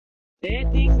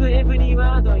Stating every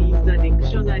word in the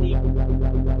dictionary.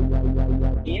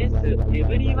 Yes,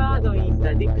 every word in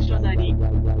the dictionary.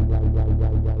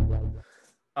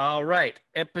 All right,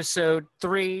 episode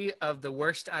 3 of the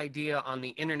worst idea on the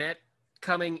internet,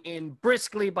 coming in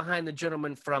briskly behind the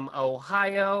gentleman from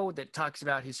Ohio that talks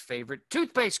about his favorite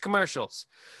toothpaste commercials.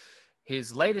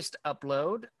 His latest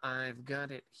upload, I've got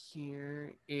it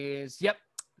here, is,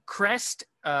 Crest,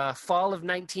 fall of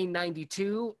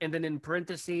 1992, and then in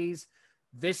parentheses,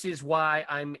 this is why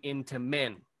I'm into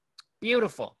men.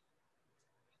 Beautiful.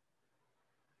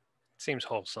 Seems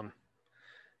wholesome.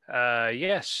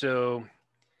 So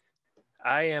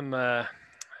I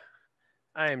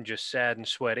am just sad and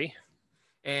sweaty.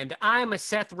 And I'm a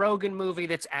Seth Rogen movie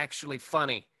that's actually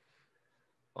funny.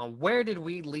 Well, where did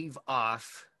we leave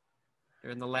off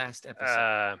during the last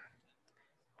episode?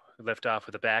 We left off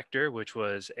with a Bacter, which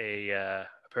was a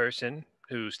person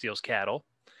who steals cattle.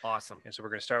 Awesome. And so we're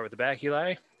going to start with the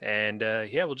Abaculi, and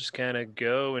we'll just kind of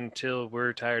go until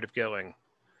we're tired of going.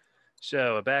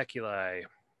 So Abaculi,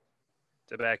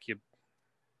 Abaculi,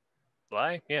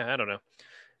 yeah, I don't know.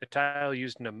 A tile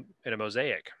used in a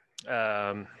mosaic.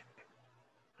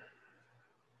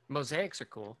 Mosaics are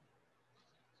cool.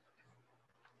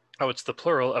 Oh, it's the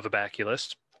plural of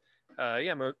abaculus.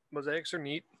 Mosaics are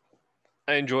neat.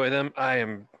 I enjoy them. I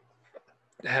am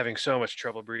having so much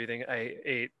trouble breathing. I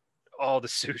ate all the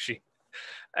sushi.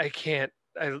 I can't.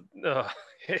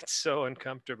 It's so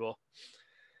uncomfortable.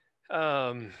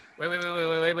 Wait.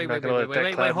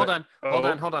 Hold on.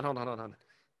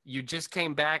 You just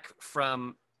came back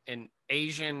from an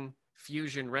Asian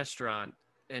fusion restaurant,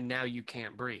 and now you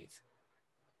can't breathe.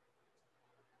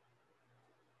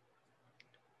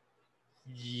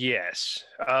 Yes.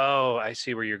 Oh, I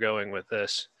see where you're going with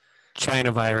this.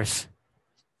 China virus.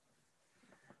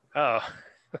 Oh,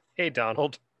 hey,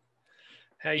 Donald.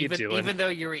 How you doing? Even though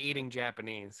you were eating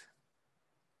Japanese.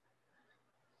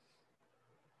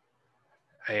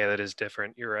 Yeah, that is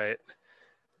different. You're right.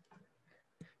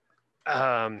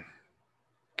 God,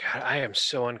 I am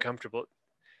so uncomfortable.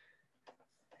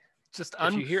 Just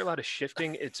if you hear a lot of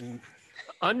shifting, it's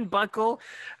unbuckle.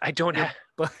 I don't have.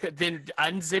 But then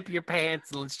unzip your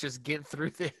pants and let's just get through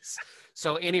this.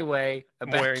 So anyway,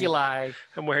 Abaculi.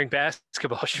 I'm wearing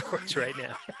basketball shorts right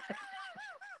now.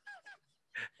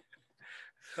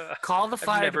 Call the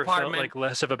fire I've never department. Felt like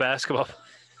less of a basketball.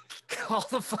 Call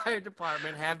the fire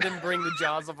department. Have them bring the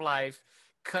jaws of life.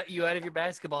 Cut you out of your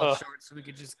basketball shorts so we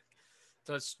could just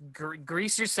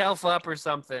grease yourself up or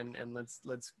something, and let's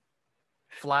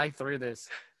fly through this.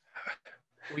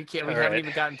 We haven't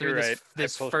even gotten through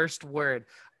this first word.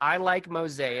 I like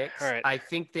mosaics. Right. I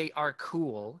think they are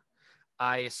cool.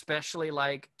 I especially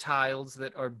like tiles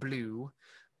that are blue.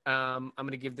 I'm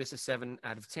going to give this a 7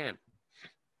 out of 10.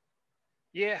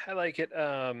 Yeah, I like it.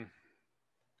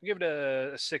 Give it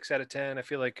a 6 out of 10. I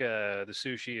feel like the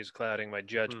sushi is clouding my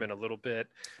judgment a little bit.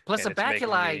 Plus,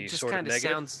 Abaculi just kind of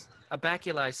sounds.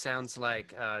 Abaculi sounds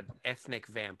like an ethnic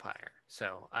vampire,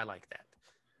 so I like that.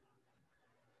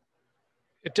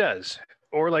 It does.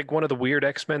 Or like one of the weird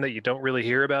X-Men that you don't really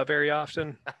hear about very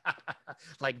often.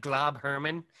 Like Glob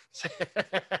Herman.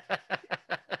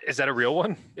 Is that a real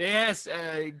one? Yes.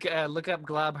 Look up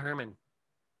Glob Herman.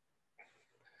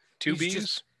 Two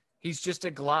B's? He's just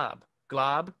a glob.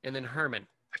 Glob and then Herman.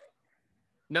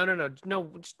 No.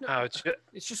 Oh,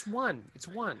 it's just one. It's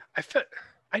one.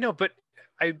 I know, but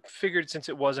I figured since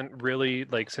it wasn't really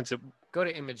like go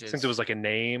to images. Since it was like a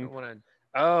name. I wanna...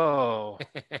 Oh.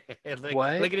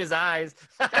 What? Look at his eyes.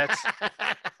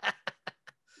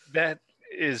 That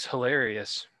is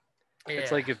hilarious. Yeah.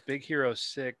 It's like if Big Hero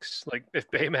 6, like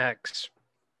if Baymax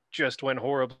just went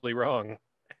horribly wrong.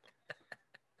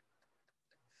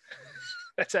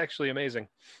 That's actually amazing.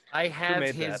 I have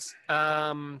his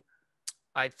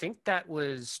I think that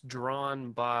was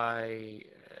drawn by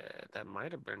that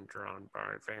might have been drawn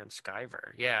by Van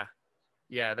Sciver. Yeah,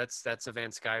 that's a Van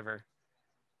Sciver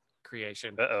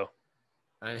creation.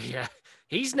 Yeah,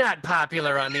 he's not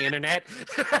popular on the internet.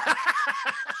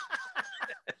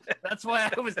 That's why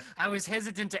I was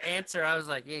hesitant to answer. I was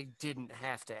like, you didn't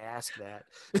have to ask that.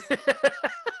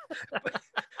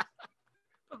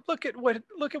 Look at what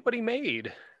he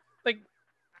made. Like,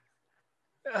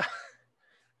 he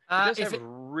does have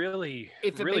really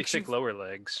thick lower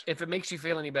legs. If it makes you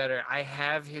feel any better, I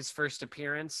have his first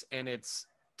appearance, and it's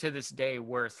to this day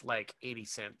worth like 80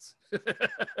 cents.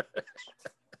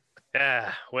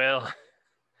 Well,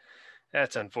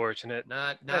 that's unfortunate.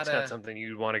 That's not something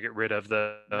you'd want to get rid of,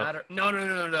 though.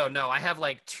 No. I have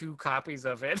like 2 copies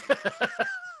of it.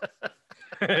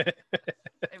 I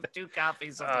have 2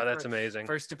 copies of that's amazing.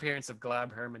 First appearance of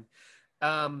Glob Herman.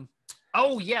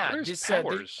 Oh yeah, What are his this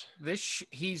powers?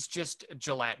 he's just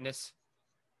gelatinous.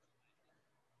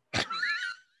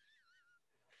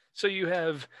 So you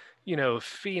have,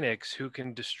 Phoenix who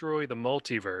can destroy the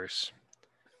multiverse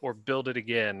or build it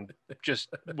again just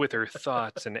with her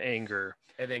thoughts and anger.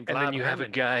 And then And then Glob you have a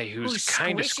Hammond, guy who's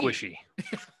kind of squishy.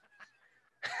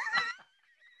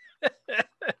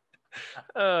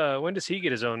 squishy. When does he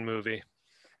get his own movie?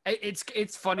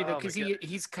 It's funny though Oh my because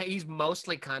God. he's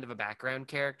mostly kind of a background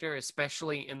character,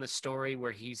 especially in the story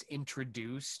where he's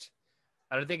introduced.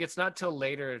 I don't think it's not till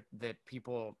later that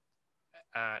people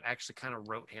actually kind of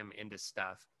wrote him into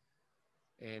stuff.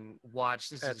 And watch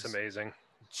this That's is amazing.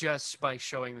 just by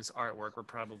showing this artwork, we're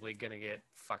probably gonna get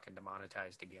fucking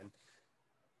demonetized again,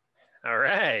 All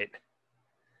right.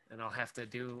 and I'll have to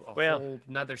do a Well, whole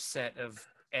another set of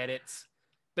edits.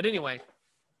 But anyway,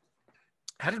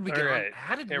 how did we all get on? right.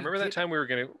 How did Yeah, we remember get? that time we were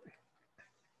gonna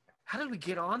How did we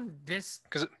get on this?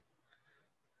 because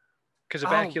Oh,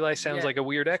 Abaculi sounds yeah. like a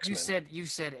weird X-Men. You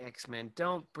said X-Men.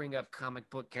 Don't bring up comic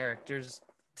book characters.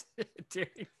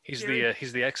 He's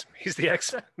the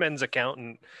X-Men's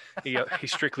accountant. He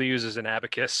strictly uses an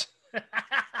abacus, but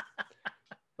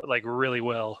like really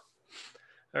well.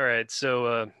 All right,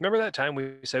 so remember that time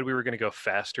we said we were going to go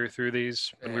faster through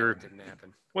these when It didn't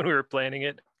happen. we were planning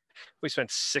it? We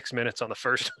spent 6 minutes on the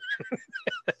first.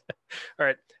 All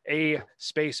right, a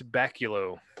space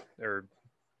baculo or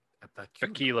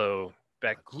baculo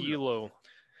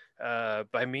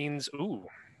by means. Ooh,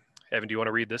 Evan, do you want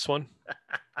to read this one?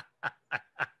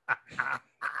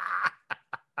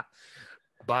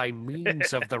 By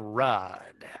means of the rod.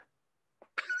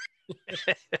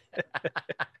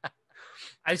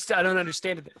 I don't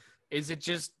understand it. Is it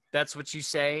just that's what you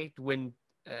say when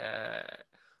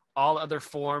all other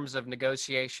forms of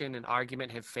negotiation and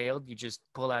argument have failed? You just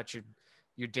pull out your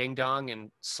ding dong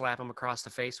and slap them across the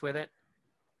face with it.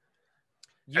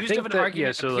 Used of an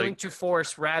argument appealing to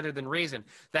force rather than reason.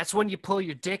 That's when you pull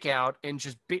your dick out and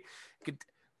just be.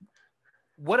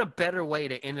 What a better way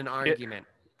to end an argument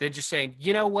than just saying,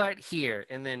 you know what, here,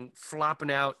 and then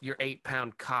flopping out your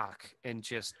 8-pound cock and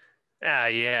just.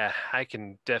 Yeah, I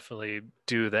can definitely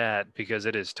do that because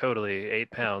it is totally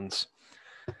 8 pounds.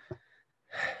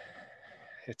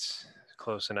 It's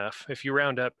close enough. If you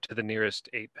round up to the nearest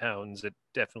 8 pounds, it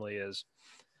definitely is.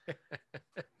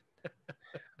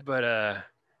 But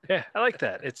yeah, I like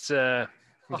that. It's I'm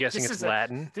guessing it's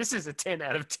Latin. This is a 10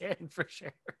 out of 10 for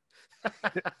sure.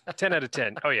 10 out of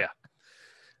 10. Oh yeah.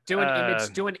 Do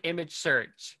an image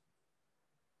search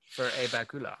for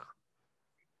Abaculi.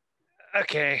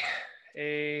 Okay.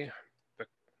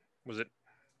 Was it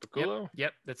Baculo?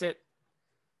 Yep, that's it.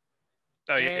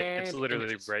 Oh yeah, it's literally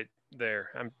images. Right there.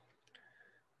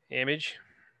 Image.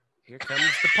 Here comes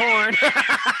the porn.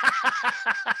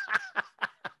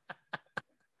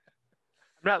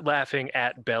 I'm not laughing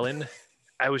at Bellin.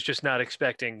 I was just not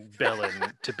expecting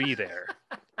Bellin to be there.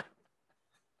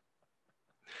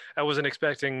 I wasn't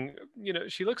expecting,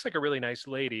 she looks like a really nice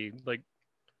lady. Like,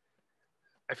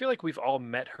 I feel like we've all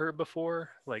met her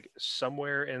before, like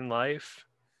somewhere in life.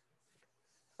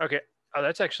 Okay. Oh,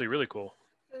 that's actually really cool.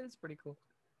 It's pretty cool.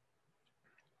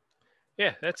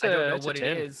 Yeah, that's I don't know that's what a 10.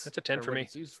 it is. That's a 10 for me.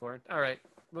 It's used for it. All right,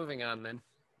 moving on then.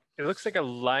 It looks like a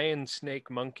lion, snake,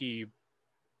 monkey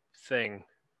thing.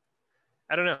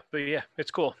 I don't know, but yeah,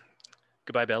 it's cool.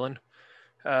 Goodbye, Bellin.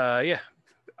 Yeah,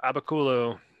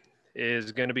 Abaculo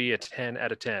is going to be a 10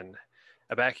 out of 10.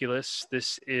 Abaculus,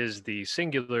 this is the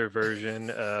singular version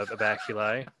of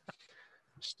Abaculi.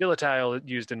 Still a tile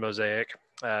used in Mosaic.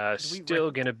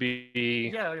 Still going to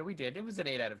be... Yeah, we did. It was an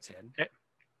 8 out of 10,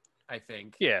 I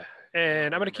think. Yeah,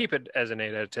 and I'm going to keep it as an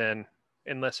 8 out of 10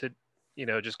 unless it,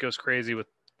 just goes crazy with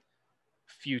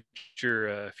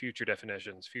future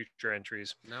definitions, future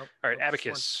entries. Nope. All right,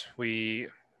 abacus. There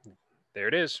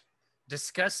it is.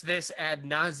 Discuss this ad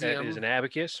nauseum. That is an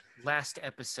abacus. Last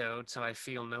episode, so I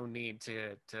feel no need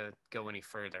to go any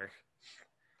further.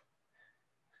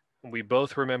 We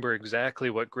both remember exactly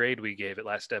what grade we gave it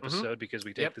last episode because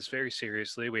we take this very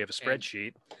seriously. We have a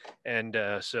spreadsheet, and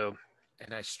so.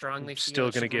 And I strongly feel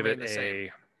still going to give it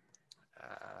a.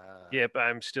 Yep,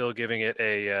 I'm still giving it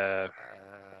a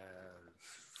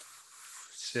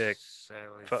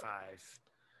 6.5.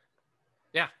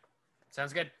 Yeah,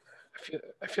 sounds good.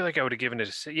 I feel like I would have given it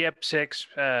a 6. Yep, 6.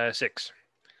 6.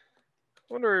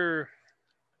 I wonder.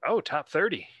 Oh, top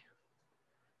 30.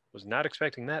 Was not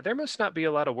expecting that. There must not be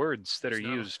a lot of words that are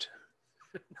used.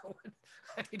 No,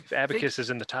 I mean, if abacus is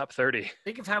in the top 30.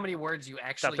 Think of how many words you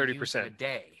actually use in a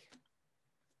day.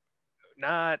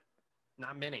 Not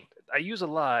many. I use a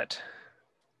lot,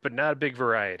 but not a big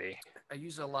variety. I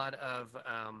use a lot of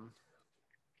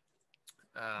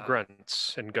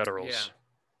Grunts and gutturals. Yeah.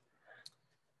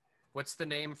 What's the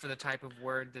name for the type of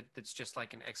word that's just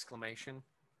like an exclamation?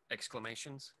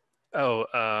 Exclamations? Oh,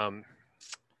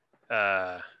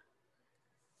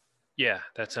 yeah,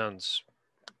 that sounds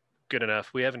good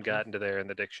enough. We haven't gotten to there in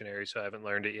the dictionary, so I haven't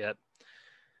learned it yet.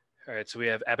 All right, so we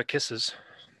have abacuses.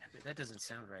 That doesn't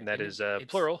sound right. And that is it's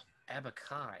plural.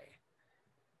 Abaculi.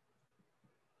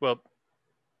 Well,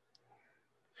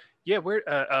 yeah, where?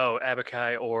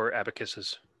 Abaci or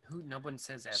abacuses. No one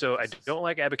says abacuses. So I don't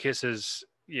like abacuses.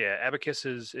 Yeah,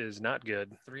 abacuses is not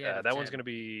good. 3 out of that 10. one's going to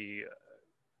be.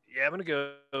 Yeah, I'm going to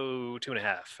go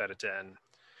 2.5 out of 10.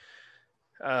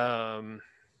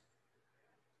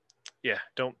 Yeah,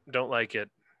 don't like it.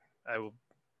 I will.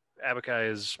 Abaci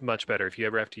is much better. If you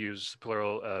ever have to use the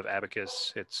plural of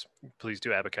abacus, please do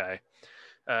abaci.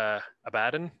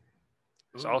 Abaddon.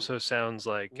 This also sounds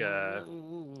like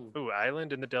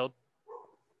island in the Delta.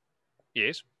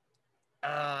 Yes.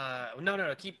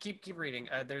 No. Keep reading.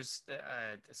 There's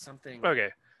something. Okay.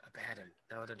 Abaddon.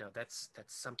 No. That's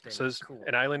something So there's cool.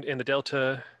 an island in the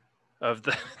Delta of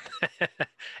the.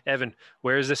 Evan,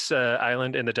 where is this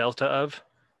island in the Delta of?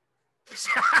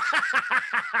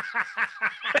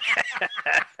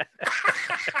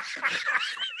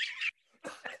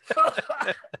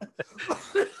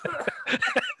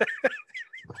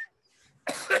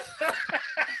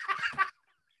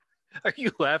 Are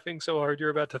you laughing so hard you're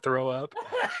about to throw up?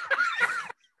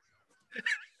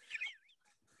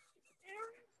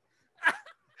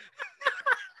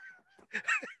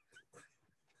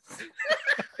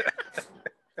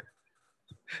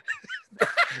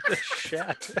 The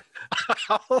Shatt.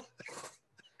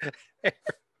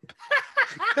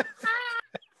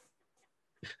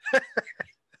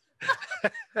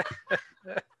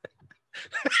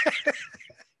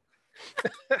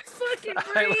 Fucking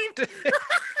Island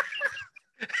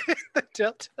in the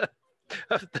Delta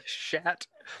of the Shatt.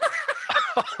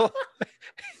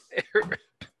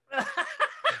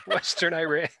 Western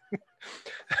Iran.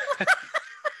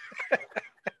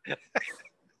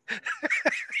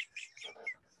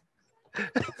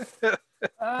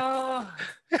 Oh.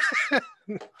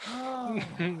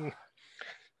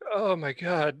 Oh my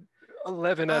God.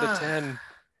 11 out of 10.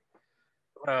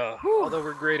 Although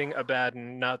we're grading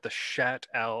Abaddon, not the Shatt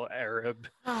al Arab.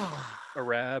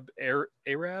 Arab?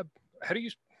 How do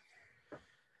you?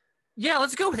 Yeah,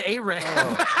 let's go with Arab.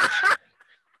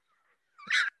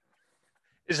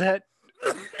 Is that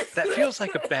feels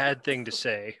like a bad thing to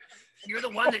say? You're the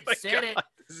one that said it.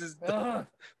 This is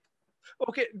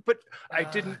okay, but I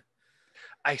didn't.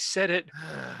 I said it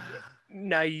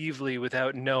naively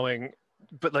without knowing.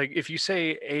 But like, if you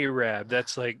say Arab,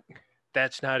 that's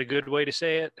not a good way to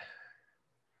say it.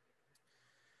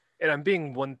 And I'm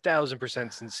being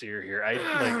 1,000% sincere here.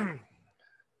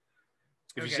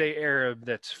 If you say Arab,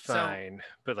 that's fine. So,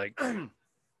 but like,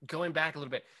 going back a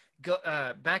little bit, go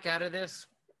back out of this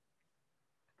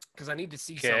because I need to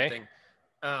see something.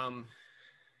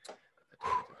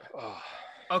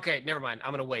 Okay, never mind.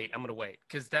 I'm gonna wait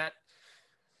because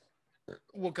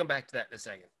we'll come back to that in a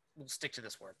second. We'll stick to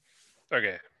this word.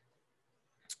 Okay.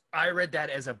 I read that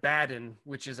as Abaddon,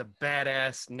 which is a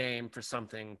badass name for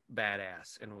something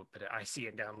badass, and but I see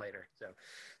it down later. So,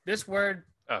 this word.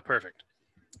 Perfect.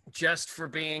 Just for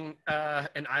being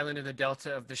an island in the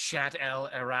delta of the Shatt al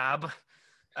Arab,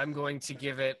 I'm going to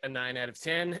give it a 9 out of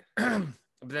 10.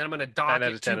 But then I'm going to dock 9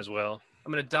 out of 10 as well.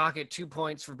 I'm going to dock it 2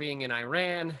 points for being in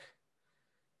Iran.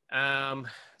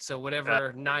 So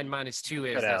whatever 9 minus 2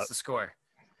 is, that's the score.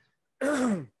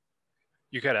 You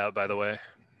cut out, by the way.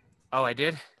 Oh, I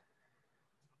did?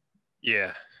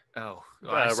 Yeah. Oh.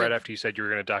 Well, right after you said you were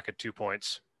going to dock it 2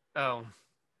 points. Oh.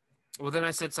 Well, then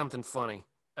I said something funny.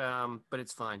 But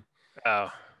it's fine.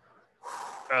 Oh,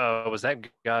 was that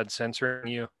God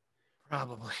censoring you?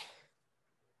 Probably.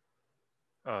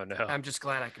 Oh no. I'm just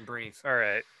glad I can breathe. All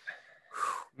right.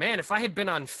 Man, if I had been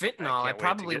on fentanyl, I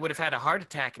probably would have had a heart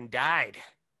attack and died.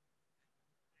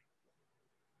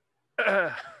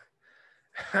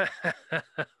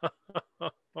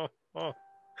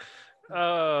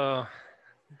 Oh,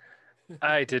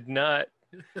 I did not.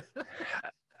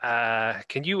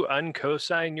 Can you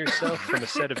uncosign yourself from a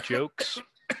set of jokes?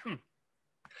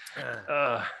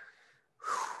 Oh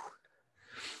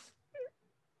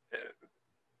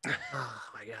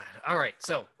my God. All right.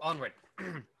 So onward.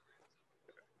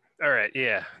 All right.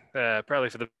 Yeah. Probably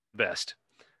for the best.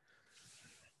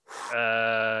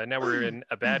 Now we're in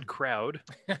a bad crowd.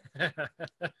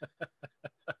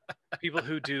 People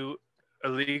who do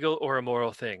illegal or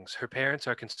immoral things. Her parents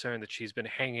are concerned that she's been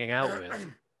hanging out with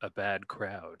a bad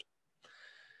crowd.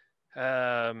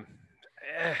 I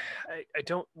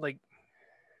don't like.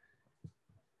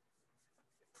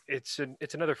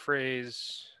 it's another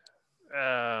phrase.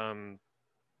 I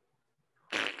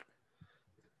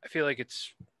feel like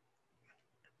it's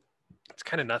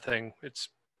kind of nothing. It's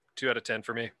 2 out of 10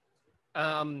 for me.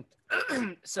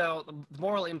 So the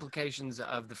moral implications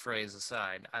of the phrase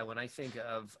aside, when I think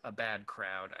of a bad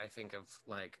crowd, I think of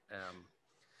like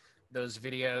those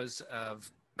videos of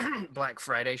Black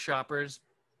Friday shoppers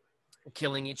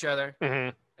killing each other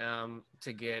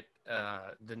to get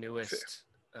the newest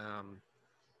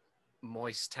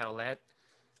moist towelette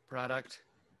product.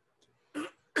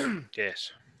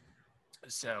 Yes.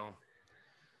 So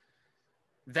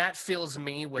that fills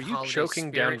me with Are you holiday choking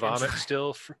down spirit and vomit joy.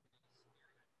 still?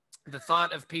 The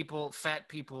thought of fat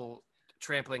people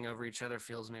trampling over each other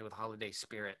fills me with holiday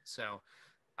spirit. So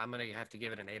I'm going to have to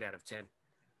give it an 8 out of 10.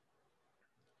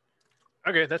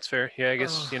 Okay, that's fair. Yeah, I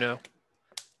guess,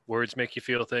 words make you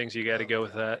feel things. You got to go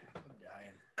with that. I'm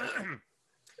dying.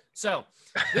 So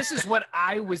this is what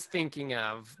I was thinking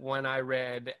of when I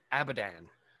read Abadan.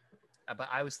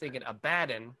 I was thinking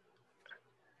Abaddon,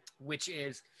 which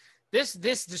is this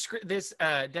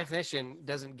definition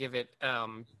doesn't give it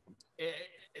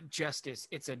justice.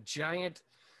 It's a giant,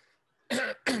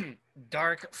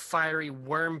 dark, fiery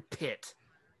worm pit.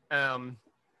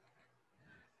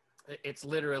 It's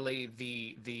literally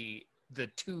the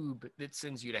tube that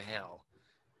sends you to hell.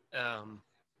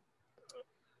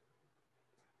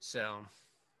 So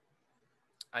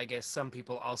I guess some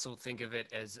people also think of it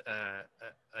as a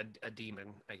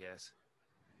demon, I guess.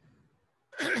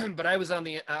 But I was on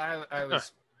the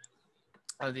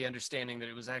of the understanding that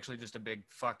it was actually just a big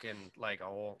fucking like a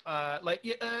whole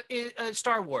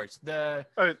Star Wars, the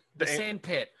sand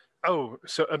pit. Oh,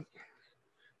 so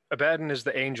Abaddon is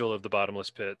the angel of the bottomless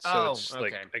pit. So it's okay.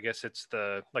 like, I guess it's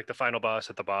the final boss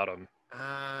at the bottom.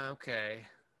 Okay.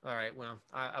 All right. Well,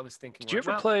 I was thinking. Did you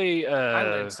ever play? I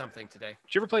learned something today.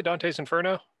 Did you ever play Dante's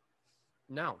Inferno?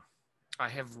 No, I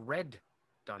have read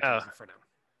Dante's Inferno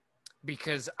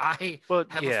because I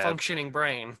have a functioning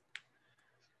brain.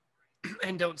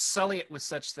 And don't sully it with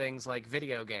such things like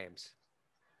video games.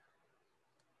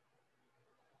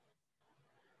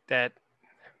 That,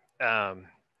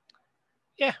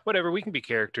 yeah, whatever. We can be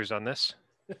characters on this.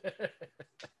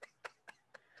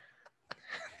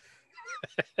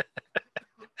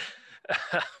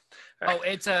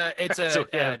 It's a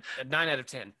 9 out of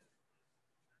 10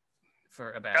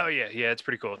 for a bad. Oh yeah, it's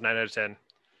pretty cool. 9 out of 10.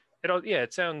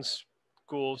 It sounds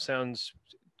cool. Sounds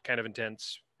kind of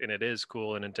intense. And it is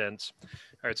cool and intense. All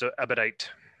right, so Abadite,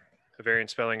 a variant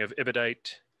spelling of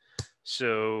Ibadite.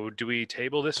 So do we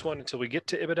table this one until we get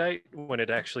to Ibadite when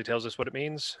it actually tells us what it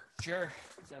means? Sure,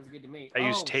 sounds good to me. I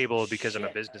use table because I'm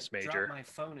a business I major. dropped my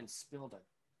phone and spilled a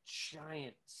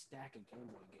giant stack of Game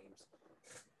Boy games.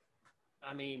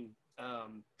 I mean,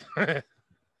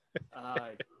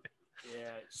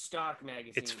 stock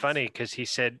magazines. It's funny because he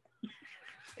said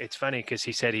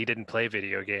he didn't play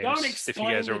video games. Don't explain if you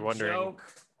guys are the wondering. Joke.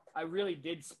 I really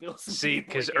did spill some. See,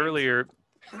 because earlier,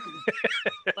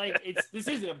 this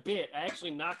isn't a bit. I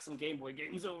actually knocked some Game Boy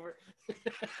games over.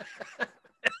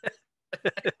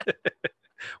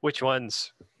 Which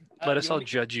ones? Let us all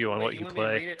judge you on what you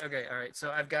play. Me to read it? Okay, all right. So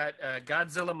I've got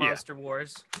Godzilla Monster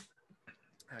Wars.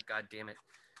 Oh, God damn it!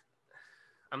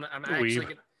 I'm actually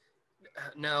gonna,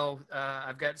 no.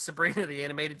 I've got Sabrina the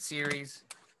Animated Series.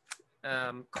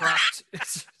 Croc.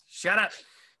 Shut up.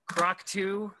 Croc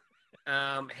 2.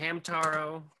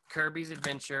 Hamtaro, Kirby's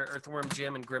Adventure, Earthworm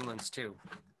Jim, and Gremlins 2.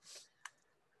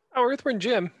 Oh, Earthworm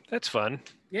Jim. That's fun.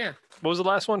 Yeah. What was the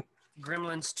last one?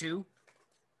 Gremlins 2.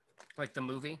 Like the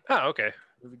movie. Oh, okay.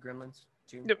 Movie Gremlins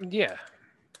 2. Yeah.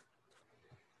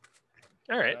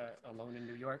 All right. Alone in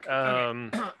New York. All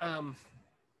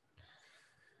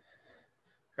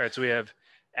right, so we have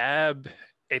Ab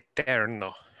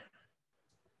Eterno.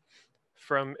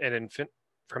 From an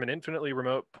infinitely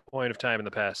remote point of time in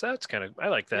the past. That's kind of, I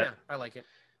like that. Yeah, I like it.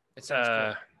 It sounds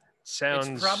cool. Sounds,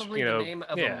 it's probably the name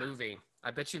of a movie.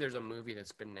 I bet you there's a movie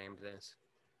that's been named this.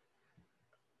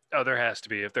 Oh, there has to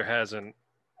be. If there hasn't,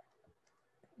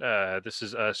 this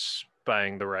is us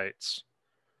buying the rights.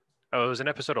 Oh, it was an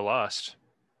episode of Lost.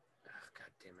 Oh, God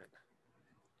damn it.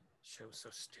 Show's so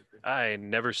stupid. I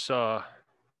never saw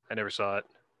it.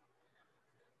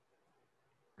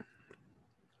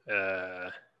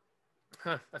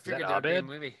 I figured that would be a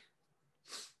movie.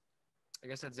 I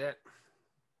guess that's it.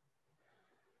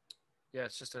 Yeah,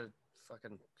 it's just a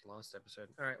fucking Lost episode.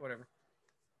 All right, whatever.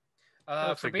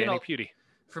 For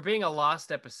being a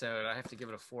Lost episode, I have to give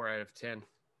it a 4 out of 10,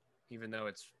 even though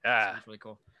it's really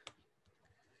cool.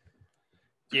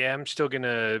 Yeah,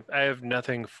 I have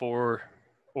nothing for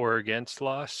or against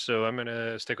Lost, so I'm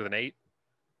gonna stick with an 8.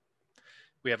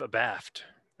 We have Abaft,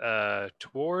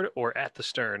 toward or at the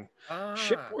stern.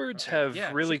 Ship words okay. have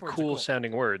Yeah, really ship words are cool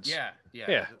sounding words. Yeah.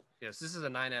 Yeah. Yes, this is a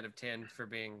 9 out of 10 for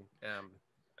being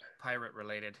pirate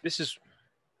related. This is.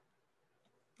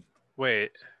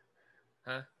 Wait.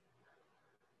 Huh?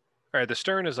 All right, the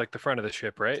stern is like the front of the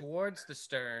ship, right? Towards the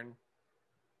stern,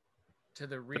 to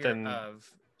the rear then- of,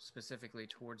 specifically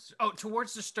towards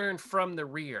the stern from the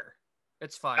rear.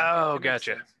 It's fine. Oh, It makes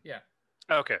gotcha. sense. Yeah.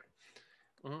 Okay.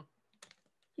 Mhm.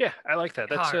 Yeah, I like that.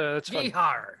 That's fun.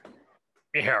 Yeehar.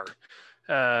 Yeah.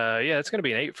 Yeah, it's gonna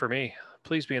be an 8 for me.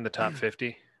 Please be in the top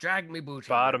 50. Drag me booty.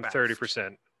 Bottom west.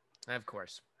 30%. Of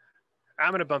course.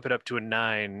 I'm gonna bump it up to a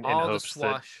 9 in hopes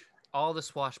that All the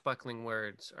swashbuckling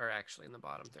words are actually in the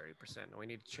bottom 30%. We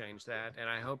need to change that. And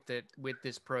I hope that with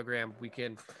this program, we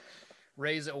can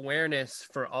raise awareness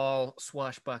for all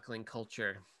swashbuckling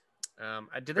culture.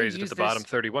 Do they raise it use to the this? bottom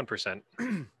 31%.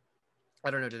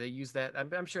 I don't know. Do they use that?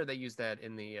 I'm sure they use that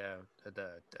in the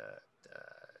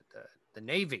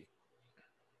Navy.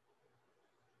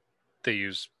 They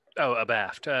use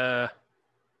abaft. Yeah,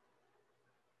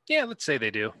 let's say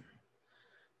they do.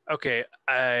 Okay,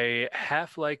 I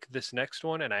half like this next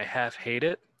one and I half hate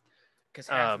it. Because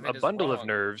A bundle of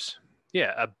nerves.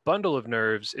 Yeah, a bundle of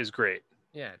nerves is great.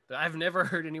 Yeah, but I've never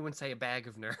heard anyone say a bag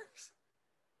of nerves.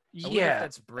 I wonder if Yeah,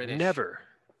 that's British. never.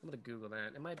 I'm gonna Google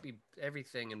that. It might be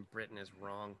everything in Britain is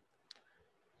wrong.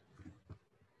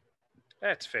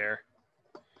 That's fair.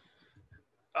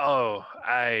 Oh,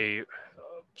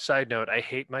 side note, I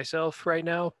hate myself right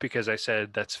now because I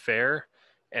said that's fair.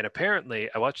 And apparently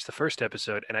I watched the first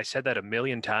episode and I said that a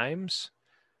million times.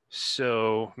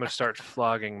 So I'm going to start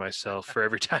flogging myself for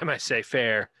every time I say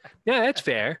fair. Yeah, that's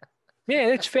fair. Yeah,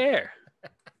 that's fair.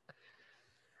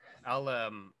 I'll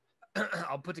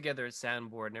I'll put together a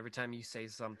soundboard, and every time you say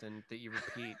something that you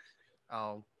repeat,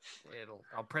 I'll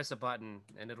press a button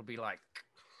and it'll be like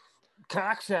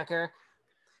cocksucker.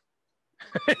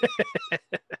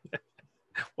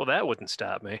 Well, that wouldn't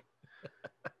stop me.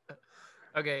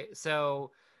 Okay,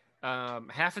 so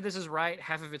half of this is right,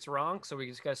 half of it's wrong, so we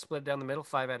just got to split it down the middle,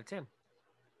 5 out of 10.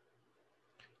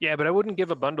 Yeah, but I wouldn't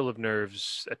give a bundle of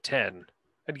nerves a 10.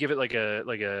 I'd give it like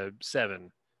a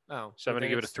 7. Oh, So I'm going to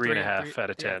give it a 3.5 out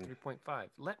of 10. 3.5.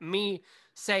 Let me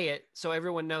say it so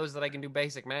everyone knows that I can do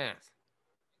basic math.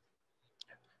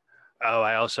 Oh,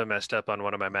 I also messed up on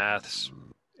one of my maths.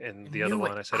 In the other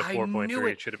one, I said a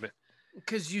 4.3. It should have been.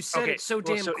 Because you said it so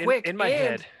well, damn so quick. In my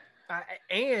head.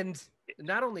 And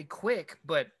not only quick,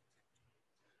 but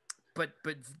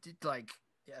like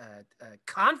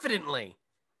confidently.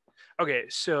 Okay,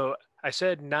 so I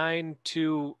said 9,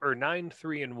 2, or 9,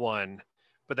 3, and 1,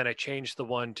 but then I changed the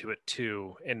 1 to a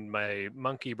 2, and my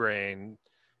monkey brain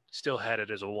still had it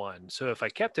as a 1. So if I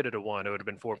kept it at a 1, it would have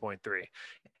been 4.3.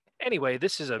 Anyway,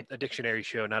 this is a dictionary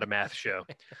show, not a math show.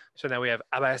 So now we have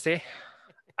abase,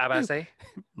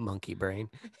 monkey brain.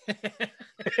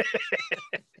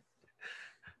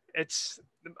 Do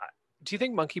you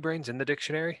think monkey brain's in the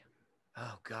dictionary?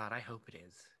 Oh God, I hope it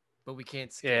is. But we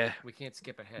can't skip. Yeah. We can't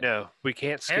skip ahead. No, we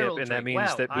can't skip, Heraldry. and that means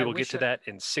Well, that we I will get wish to that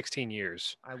in 16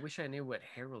 years. I wish I knew what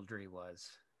heraldry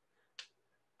was.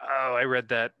 Oh, I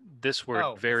read this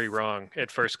word very wrong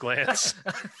at first glance.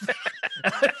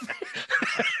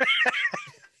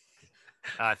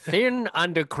 A thin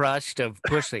undercrust of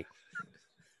pussy.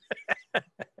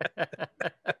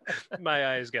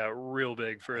 My eyes got real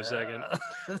big for a second.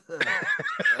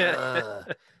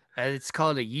 It's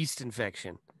called a yeast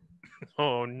infection.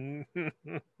 Oh,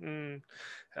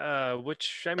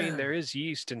 which, I mean, there is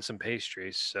yeast in some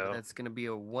pastries, so that's going to be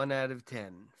a 1 out of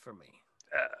 10 for me.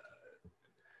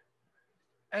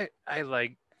 I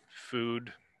like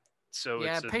food, so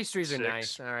yeah, it's pastries are 6.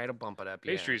 nice. All right, I'll bump it up.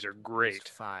 Pastries are great. It's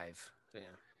 5. Yeah,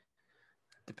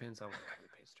 depends on what kind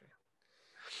of pastry.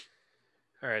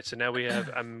 All right, so now we have.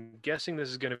 I'm guessing this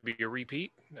is going to be a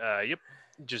repeat. Yep,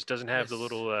 just doesn't have the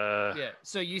little. Yeah.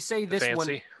 So you say this fancy.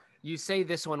 one. You say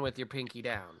this one with your pinky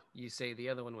down. You say the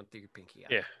other one with your pinky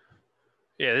up. Yeah.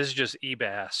 Yeah, this is just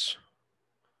Ebas.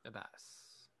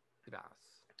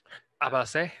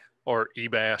 Abase or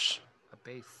Ebas.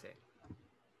 Abase.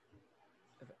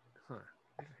 Huh.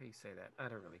 How do you say that? I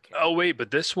don't really care. Oh wait, but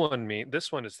this one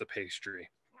is the pastry.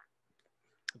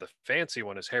 The fancy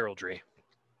one is heraldry.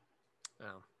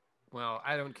 Oh. Well,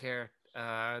 I don't care.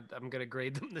 I'm gonna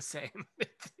grade them the same.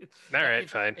 All right,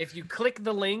 fine. If you click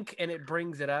the link and it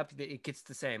brings it up, it gets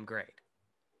the same grade.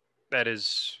 That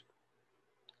is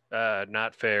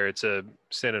not fair. It's a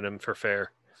synonym for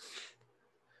fair.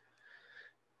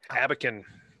 Abacan.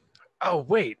 Oh,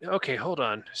 wait. Okay, hold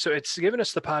on. So it's given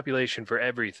us the population for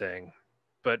everything,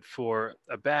 but for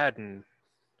Abaddon,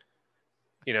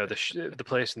 the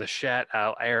place in the Shatt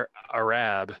al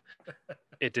Arab,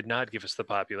 it did not give us the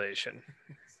population.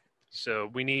 So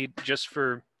we need, just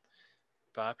for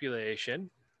population,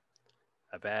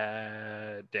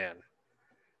 Abadan.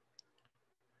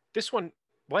 This one,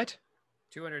 what?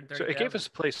 230,000. So it gave us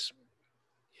a place.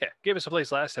 Yeah, gave us a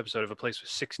place last episode of a place with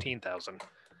 16,000.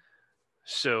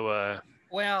 So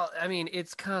Well, I mean,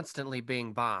 it's constantly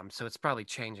being bombed, so it's probably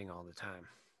changing all the time.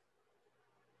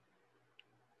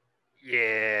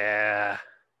 yeah,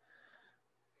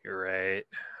 you're right.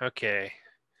 Okay,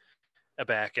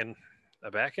 Abacan,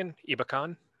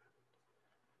 Ibacan,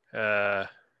 uh,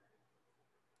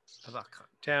 Abacan.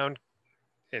 town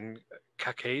in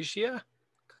Caucasia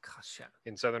Kakasha.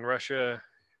 in southern Russia.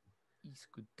 East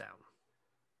good down.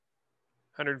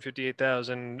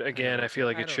 158,000. Again, I feel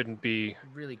like I it don't shouldn't be.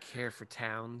 really care for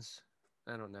towns.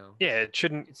 I don't know. Yeah, it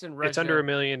shouldn't. It's in Russia. It's under 1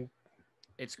 million.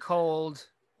 It's cold.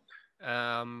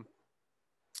 I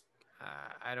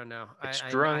don't know. It's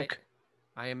drunk.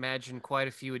 I imagine quite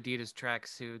a few Adidas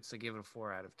tracksuits. I give it a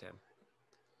 4 out of 10.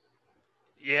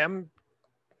 Yeah,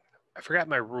 I forgot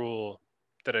my rule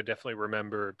that I definitely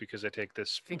remember because I take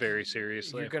this very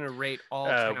seriously. You're gonna rate all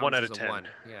towns 1 out as of a 10. 1.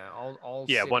 Yeah, all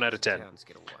Yeah, 1 out cities of 10. and towns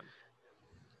get a 1.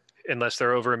 Unless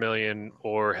they're over 1 million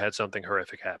or had something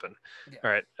horrific happen. Yeah.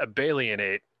 All right,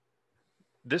 abalienate.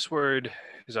 This word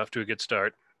is off to a good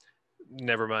start.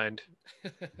 Never mind.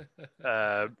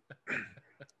 Oh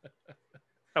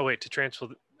wait, to transfer.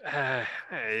 To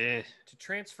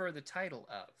transfer the title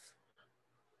of.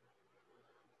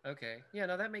 Okay. Yeah,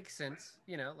 no, that makes sense.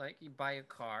 You know, like you buy a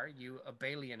car, you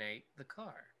abalienate the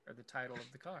car or the title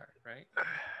of the car, right?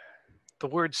 The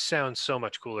word sounds so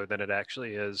much cooler than it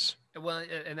actually is. Well,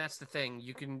 and that's the thing.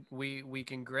 We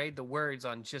can grade the words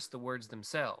on just the words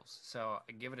themselves. So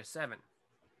I give it a 7.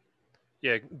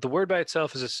 Yeah, the word by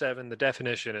itself is a 7. The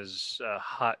definition is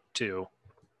hot 2.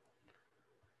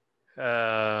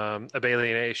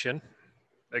 Abalienation,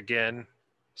 again,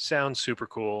 sounds super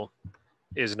cool,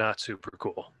 is not super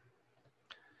cool.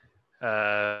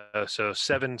 So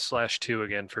 7/2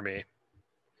 again for me.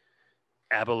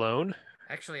 Abalone.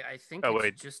 Actually, I think I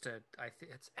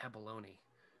think it's abalone.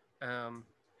 I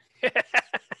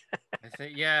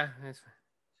think it's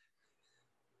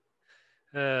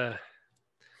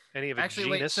Any of a actually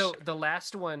genus? wait. So the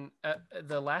last one,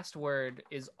 the last word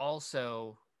is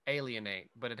also alienate,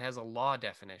 but it has a law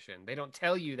definition. They don't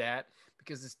tell you that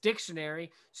because this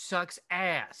dictionary sucks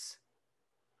ass.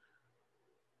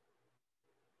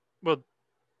 Well,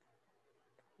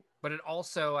 but it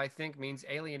also, I think, means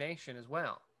alienation as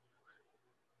well.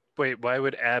 Wait, why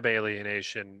would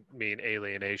abalienation mean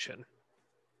alienation?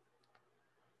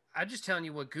 I'm just telling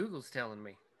you what Google's telling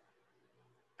me.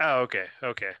 Oh,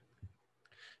 okay.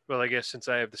 Well, I guess since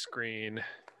I have the screen,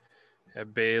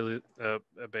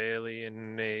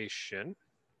 abalienation.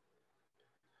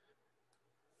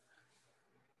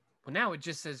 Well, now it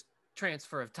just says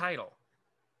transfer of title.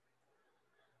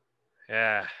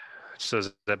 Yeah, it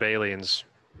says abaliens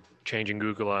changing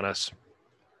Google on us.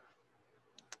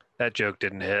 That joke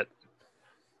didn't hit.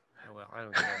 Oh, well, I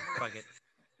don't care. Fuck it.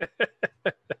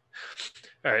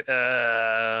 All right.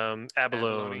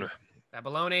 Abalone.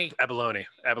 Abalone.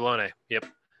 Yep.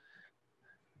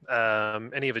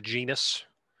 Any of a genus?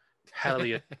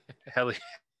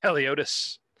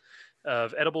 Haliotis.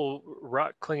 Of edible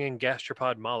rock-clinging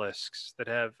gastropod mollusks that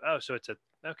have. Oh, so it's a.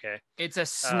 Okay. It's a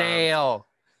snail.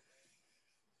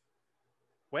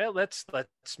 Well, let's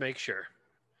make sure.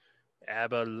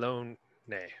 Abalone.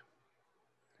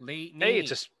 Hey,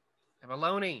 it's a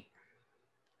abalone.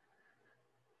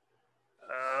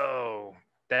 Oh,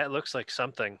 that looks like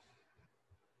something.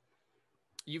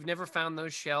 You've never found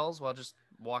those shells while just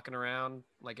walking around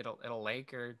like at a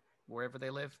lake or wherever they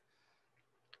live?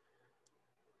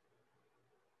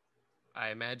 I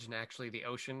imagine actually the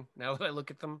ocean. Now that I look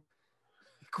at them,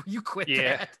 you quit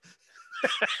that.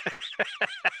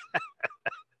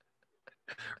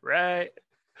 Right.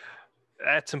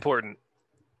 That's important.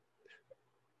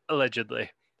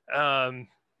 Allegedly.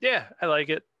 Yeah, I like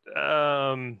it.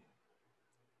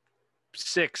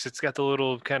 6. It's got the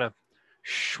little kind of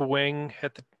swing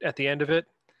at the end of it.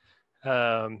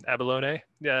 Abalone.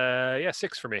 Yeah,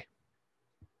 6 for me.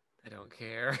 I don't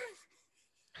care.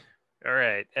 All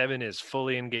right, Evan is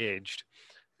fully engaged.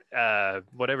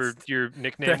 Whatever your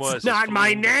nickname was. That's not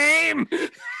my name.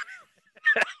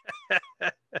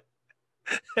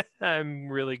 I'm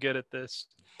really good at this.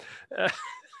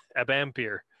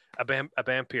 Abampere.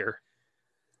 Abampere.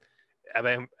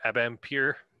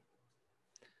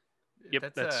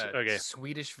 Yep, that's a okay.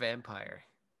 Swedish vampire.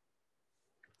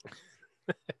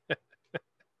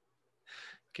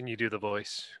 Can you do the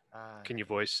voice? Uh, Can you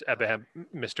voice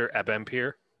Mr.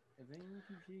 Abampere?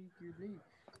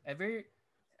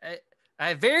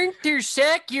 I want to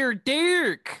suck your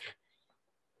dick.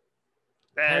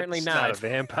 Apparently That's not. a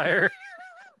vampire.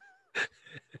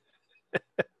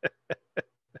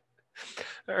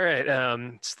 All right.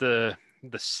 It's the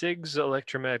SIG's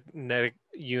electromagnetic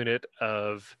unit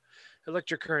of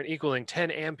electric current equaling 10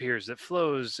 amperes that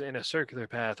flows in a circular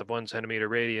path of 1 centimeter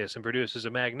radius and produces a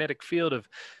magnetic field of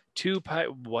 2 pi.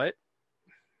 What?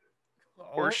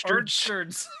 Orchards.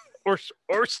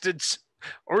 Orsteds.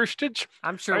 Orsteds?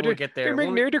 I'm sure we'll get there. A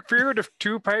magnetic field of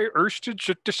 2 pi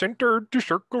Orsteds at the center of the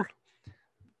circle.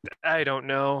 I don't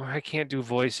know. I can't do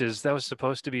voices. That was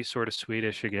supposed to be sort of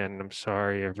Swedish again. I'm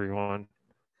sorry, everyone.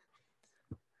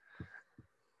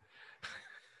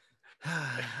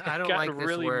 I don't got like this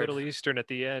really word. Middle Eastern at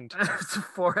the end. It's a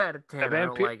 4 out of 10. I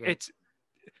don't like it.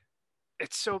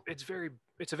 It's a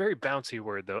very bouncy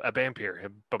word though. Abampere.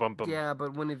 Yeah,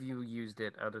 but when have you used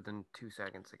it other than 2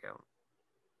 seconds ago?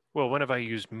 Well, when have I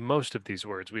used most of these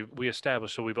words? We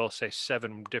established so we both say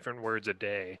 7 different words a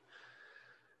day.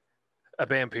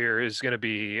 Abampere is going to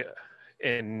be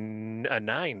in a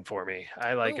 9 for me.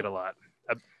 I like it a lot.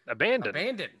 Abandoned.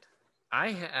 I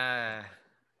have.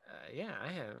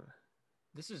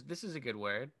 This is a good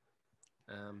word.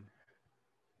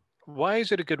 Why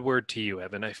is it a good word to you,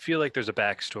 Evan? I feel like there's a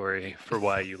backstory for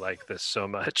why you like this so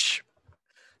much.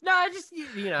 No, I just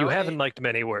you know. You haven't liked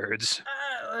many words.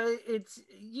 It's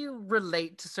you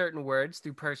relate to certain words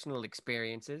through personal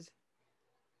experiences.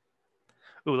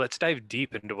 Ooh, let's dive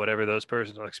deep into whatever those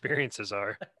personal experiences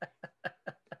are.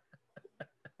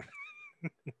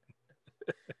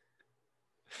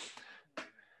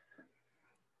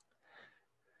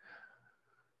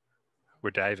 We're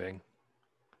diving.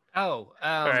 Oh,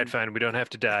 all right, fine. We don't have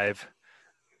to dive.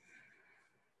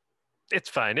 It's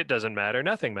fine. It doesn't matter.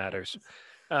 Nothing matters.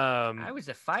 I was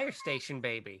a fire station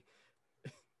baby.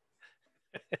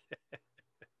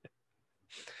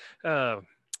 Yeah,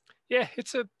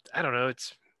 I don't know.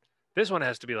 This one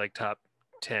has to be like top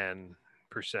 10%.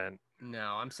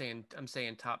 No, I'm saying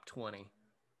top 20.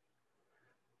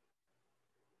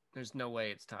 There's no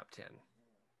way it's top 10.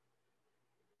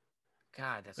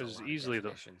 God, that's a lot easily of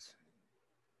definitions.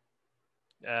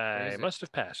 I must have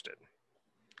passed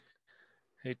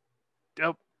it.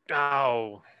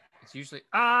 Oh. It's usually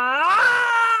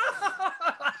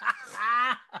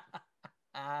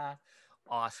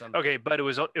awesome. Okay, but it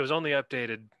was only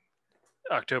updated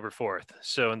October 4th.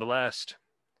 So in the last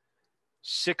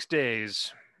 6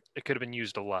 days, it could have been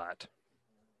used a lot.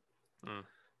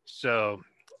 So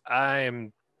I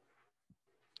am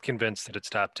convinced that it's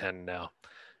top 10 now.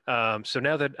 So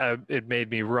now that it made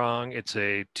me wrong, it's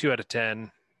a 2 out of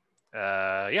 10.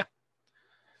 Yeah.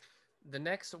 The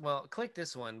next, click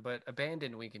this one, but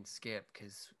abandoned we can skip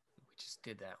because we just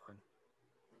did that one.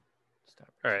 Stop.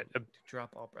 All right.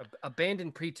 Drop all.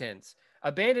 Abandoned pretense.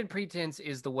 Abandoned pretense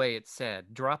is the way it's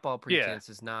said. Drop all pretense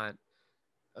is not.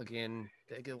 Again,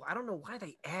 I don't know why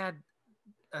they add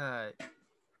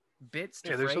bits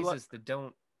to phrases that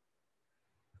don't.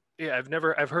 Yeah,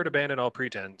 I've heard abandon all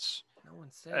pretense. No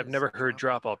one says. I've never heard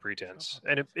drop all pretense,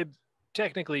 and it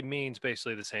technically means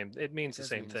basically the same. It means the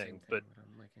same thing, but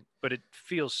it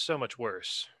feels so much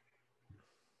worse.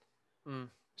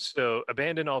 So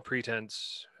abandon all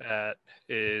pretense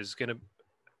is gonna.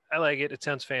 I like it. It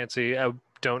sounds fancy. I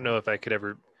don't know if I could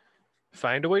ever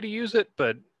find a way to use it,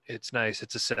 but it's nice.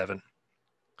 It's a 7.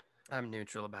 I'm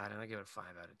neutral about it. I give it a 5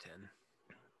 out of 10.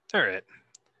 All right.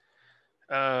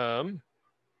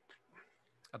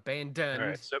 Abandoned,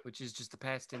 right, which is just the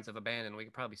past tense of abandon. We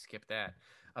could probably skip that.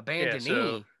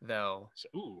 Abandonee, though.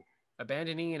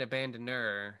 Abandonee and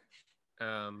abandoner.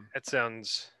 That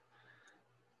sounds.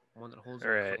 One that holds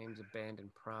and claims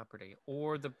abandoned property,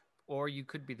 or you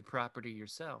could be the property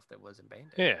yourself that was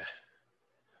abandoned. Yeah.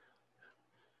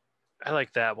 I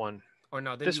like that one. Or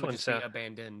no, this one just be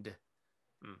abandoned.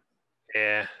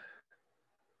 Yeah.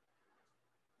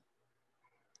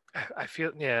 I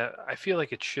feel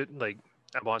like it should I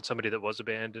want somebody that was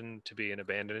abandoned to be an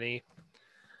abandonee,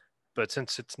 but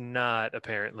since it's not,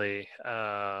 apparently,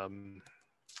 I'm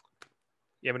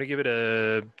gonna give it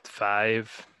a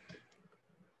 5.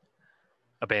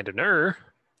 Abandoner.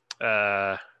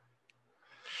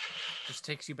 Just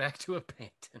takes you back to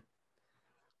abandon.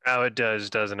 Oh, it does,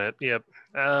 doesn't it? Yep.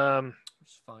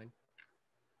 It's fine.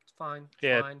 It's fine.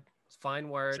 It's fine. It's a fine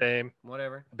word. Same.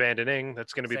 Whatever. Abandoning.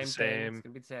 That's gonna be the same. Thing. It's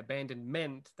gonna be the same.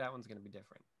 Abandonment. That one's gonna be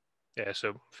different. Yeah.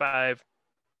 So 5.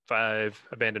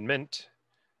 Abandonment.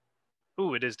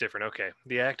 Ooh, it is different. Okay.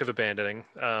 The act of abandoning.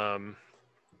 Yeah.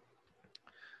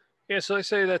 So I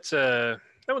say that's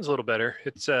That one's a little better.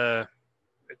 It's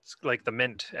like the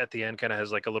mint at the end kind of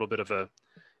has like a little bit of a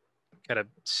kind of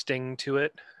sting to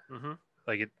it. Mm-hmm.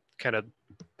 Like it kind of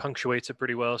punctuates it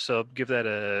pretty well. So give that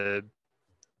a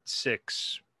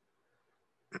 6.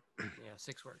 Yeah,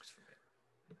 6 works for me.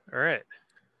 All right.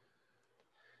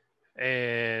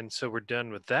 And so we're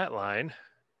done with that line.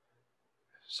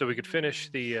 So we could finish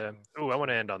the. I want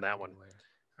to end on that one.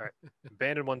 All right.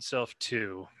 Abandon oneself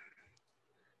 2.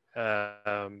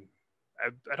 I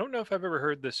don't know if I've ever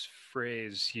heard this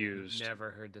phrase used.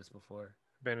 Never heard this before.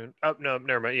 Abandon. Oh no,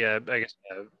 never mind. Yeah, I guess.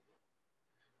 I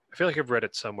feel like I've read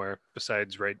it somewhere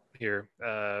besides right here.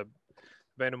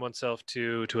 Abandon oneself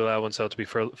to allow oneself to be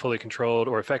fully controlled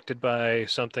or affected by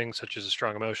something such as a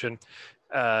strong emotion.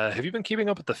 Have you been keeping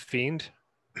up with the Fiend?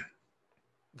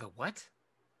 The what?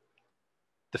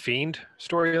 The Fiend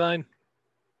storyline?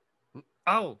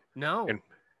 Oh, no. In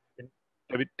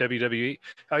WWE?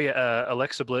 Oh yeah,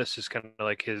 Alexa Bliss is kind of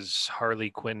like his Harley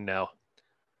Quinn now.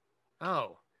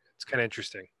 Oh. It's kind of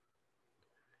interesting.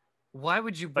 Why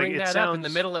would you bring Like, that up in the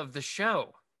middle of the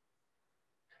show?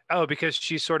 Oh, because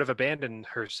she sort of abandoned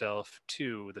herself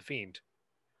to the Fiend.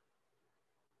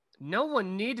 No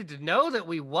one needed to know that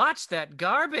we watched that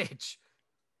garbage.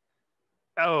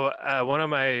 Oh, one of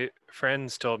my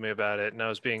friends told me about it, and I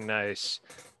was being nice.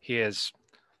 He has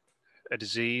a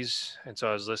disease, and so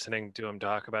I was listening to him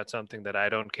talk about something that I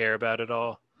don't care about at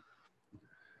all.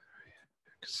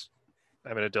 Because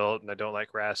I'm an adult and I don't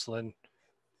like wrestling.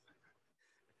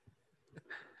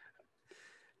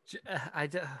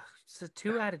 It's a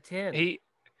 2 out of 10. He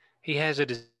has a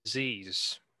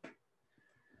disease,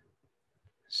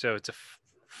 so it's a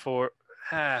 4.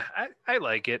 I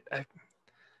like it. I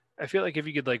feel like if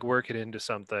you could like work it into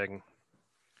something,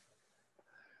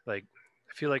 like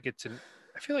I feel like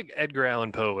Edgar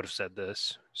Allan Poe would have said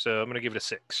this, so I'm gonna give it a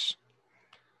 6.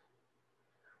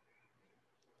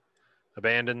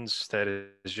 Abandons, that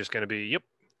is just gonna be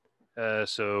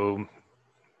so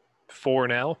 4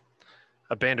 now.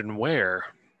 Abandon where?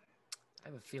 I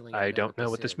have a feeling I don't know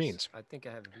what this is. means. I think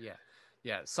I have,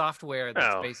 yeah, software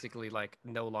that's basically like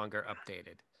no longer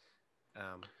updated,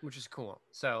 which is cool.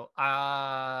 So,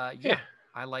 yeah,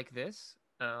 I like this.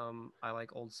 I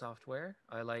like old software.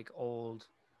 I like old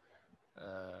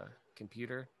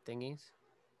computer thingies.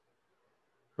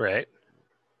 Right.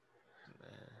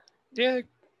 Yeah, it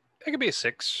could be a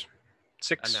 6.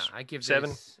 6. No, I give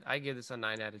 7. I give this a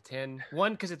 9 out of 10.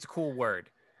 1, because it's a cool word,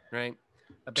 right?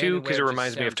 2, because it Abandonware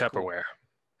reminds me of just sounds cool. Tupperware.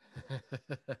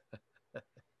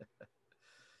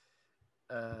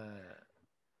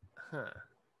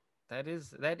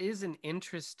 That is an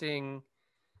interesting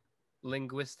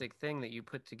linguistic thing that you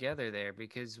put together there,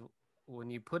 because when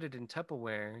you put it in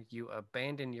Tupperware, you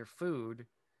abandon your food.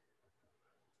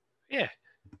 Yeah.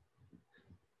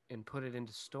 And put it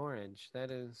into storage.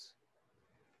 That is,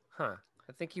 I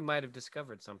think you might have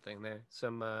discovered something there.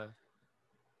 Some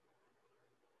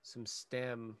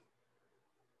stem.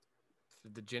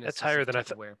 The genesis. That's higher of than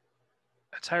Tupperware.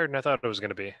 That's higher than I thought it was going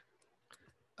to be.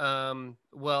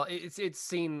 Well, it's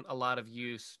seen a lot of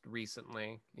use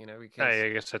recently, because I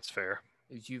guess that's fair.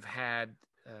 You've had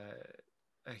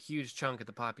a huge chunk of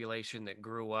the population that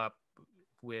grew up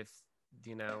with,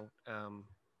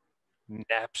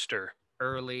 Napster.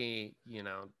 Early,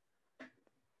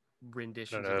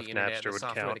 renditions of the internet, Napster the would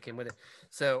software count. that came with it.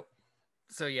 So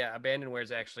yeah, abandonware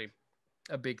is actually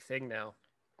a big thing now,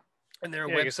 and there are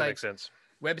I guess that makes sense.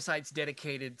 Websites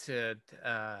dedicated to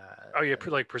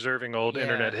like preserving old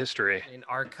internet history and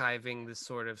archiving this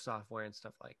sort of software and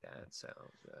stuff like that. So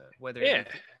whether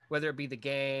it be the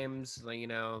games,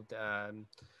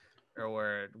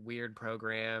 or weird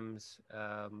programs,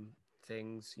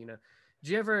 things,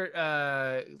 Do you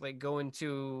ever like go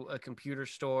into a computer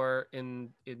store in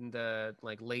the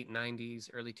like late 90s,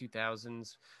 early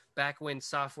 2000s, back when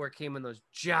software came in those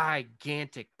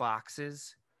gigantic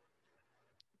boxes?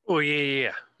 Oh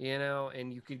yeah.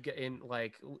 And you could get in,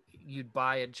 like, you'd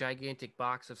buy a gigantic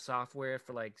box of software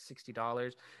for like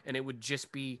 $60, and it would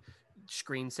just be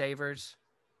screensavers,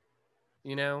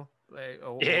 like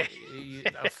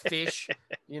a fish,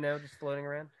 just floating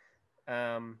around.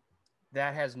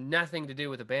 That has nothing to do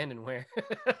with abandonware.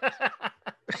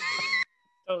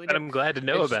 Totally and I'm glad to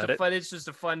know about it. It's just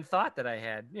a fun thought that I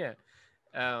had. Yeah.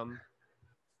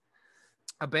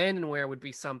 Abandonware would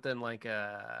be something like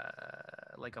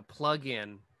a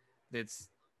plugin that's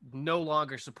no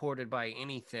longer supported by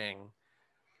anything,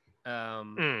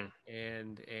 and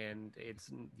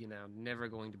it's never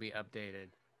going to be updated.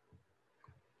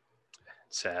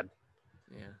 Sad.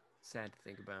 Yeah, sad to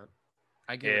think about.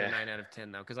 I give it a 9 out of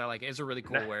 10 though, because I like it. It's a really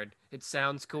cool word. It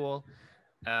sounds cool.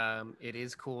 It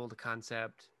is cool, the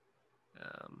concept.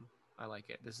 I like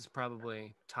it. This is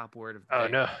probably top word of the Oh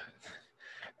day. no,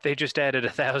 they just added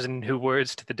 1,000 new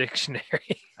words to the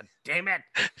dictionary. God damn it!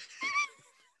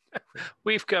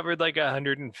 We've covered like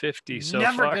 150 so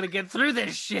Never far. gonna get through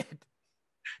this shit.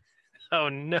 Oh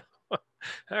no. All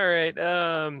right.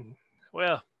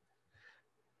 Well,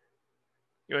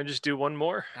 you want to just do one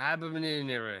more?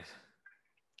 Abañeeme.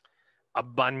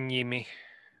 Abañeeme.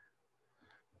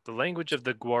 The language of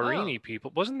the Guarini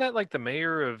people. Wasn't that like the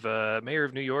mayor of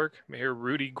New York, Mayor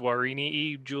Rudy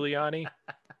Guarini Giuliani?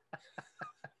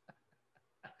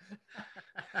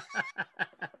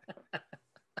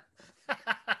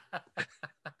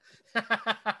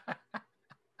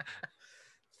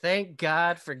 Thank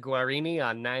God for Guarini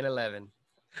on 9/11.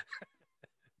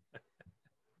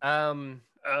 I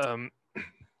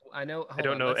know. I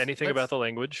don't know anything about the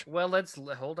language. Well, let's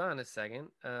hold on a second.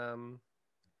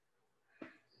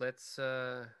 Let's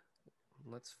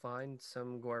find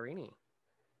some Guarini.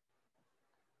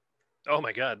 Oh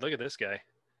my God! Look at this guy.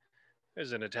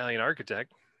 There's an Italian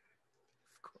architect.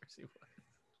 Of course he was.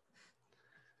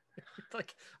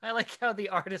 I like how the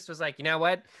artist was like, you know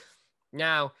what?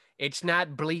 No, it's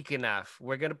not bleak enough.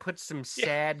 We're gonna put some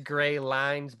sad gray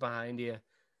lines behind you.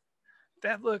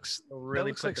 That looks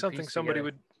like something somebody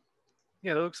would.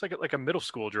 Yeah, that looks like a middle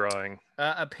school drawing.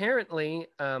 Apparently,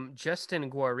 Justin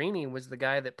Guarini was the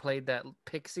guy that played that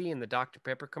pixie in the Dr.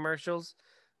 Pepper commercials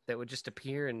that would just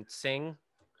appear and sing.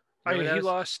 Oh, yeah, he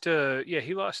lost to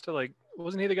like,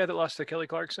 wasn't he the guy that lost to Kelly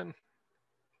Clarkson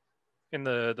in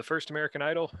the first American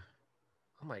Idol?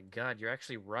 Oh my God, you're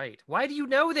actually right. Why do you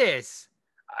know this?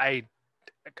 I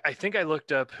think I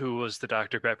looked up who was the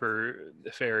Dr. Pepper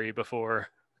fairy before.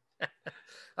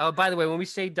 Oh, by the way, when we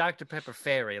say Dr. Pepper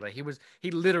fairy, like he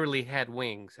literally had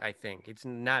wings. I think it's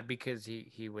not because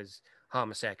he was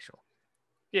homosexual.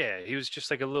 Yeah, he was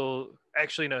just like a little.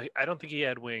 Actually, no, I don't think he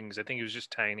had wings. I think he was just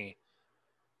tiny.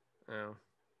 Oh,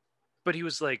 but he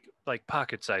was like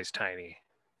pocket-sized tiny,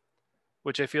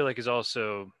 which I feel like is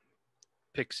also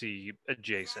pixie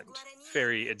adjacent,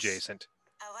 fairy adjacent.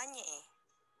 Abañeeme,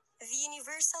 the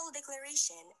Universal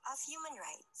Declaration of Human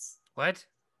Rights. What?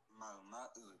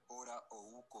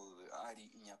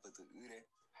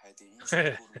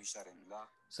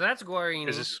 So that's Guarini.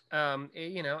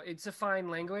 It's a fine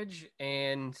language,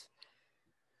 and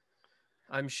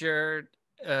I'm sure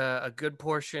a good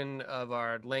portion of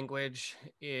our language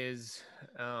is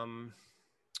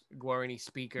Guarini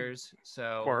speakers.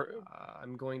 So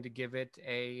I'm going to give it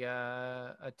a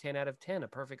 10 out of 10, a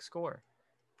perfect score.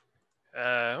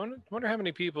 I wonder how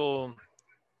many people.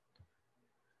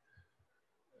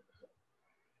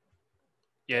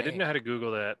 Yeah, I didn't know how to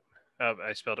Google that. Oh,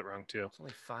 I spelled it wrong too. It's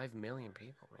only 5 million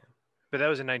people, man. But that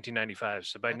was in 1995,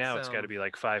 so by now it's got to be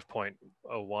like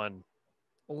 5.01.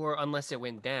 Or unless it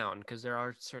went down, because there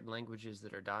are certain languages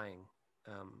that are dying.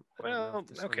 Well,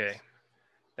 okay.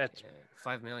 That's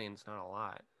 5 million is not a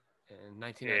lot. In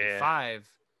 1995,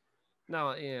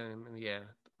 no, yeah.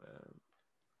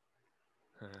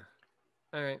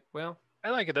 All right, well. I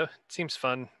like it, though. It seems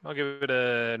fun. I'll give it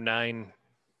a 9.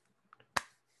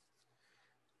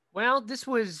 Well, this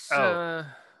was...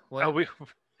 what? Oh,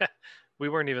 we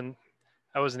weren't even...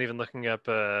 I wasn't even looking up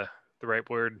the right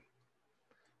word.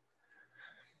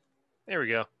 There we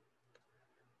go.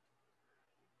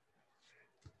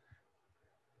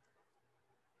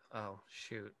 Oh,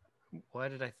 shoot. Why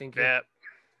did I think that?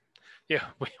 Yeah,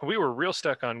 we were real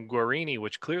stuck on Guarini,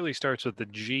 which clearly starts with the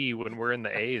G when we're in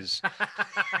the A's.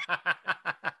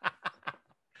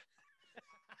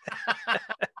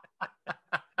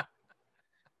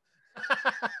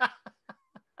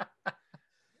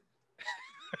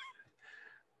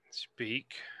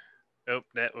 Speak. Oh,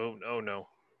 no.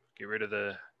 Get rid of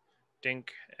the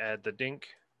dink. Add the dink.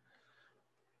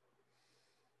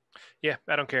 Yeah,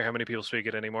 I don't care how many people speak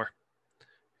it anymore.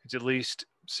 It's at least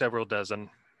several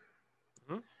dozen.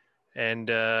 Mm-hmm. And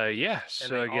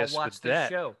so I guess watch with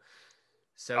that, show.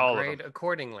 So grade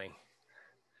accordingly.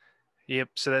 Yep.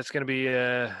 So that's gonna be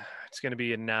a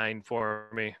 9 for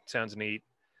me. Sounds neat.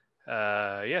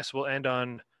 Yes, we'll end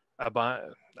on I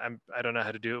don't know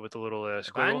how to do it with the little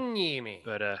squiggle, Abañeeme.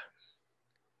 but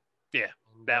yeah,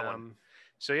 that one.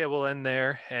 So yeah, we'll end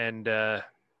there, and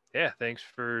thanks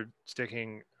for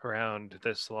sticking around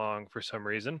this long for some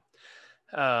reason.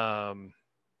 And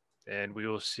we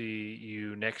will see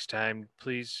you next time.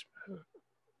 Please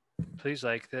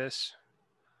like this.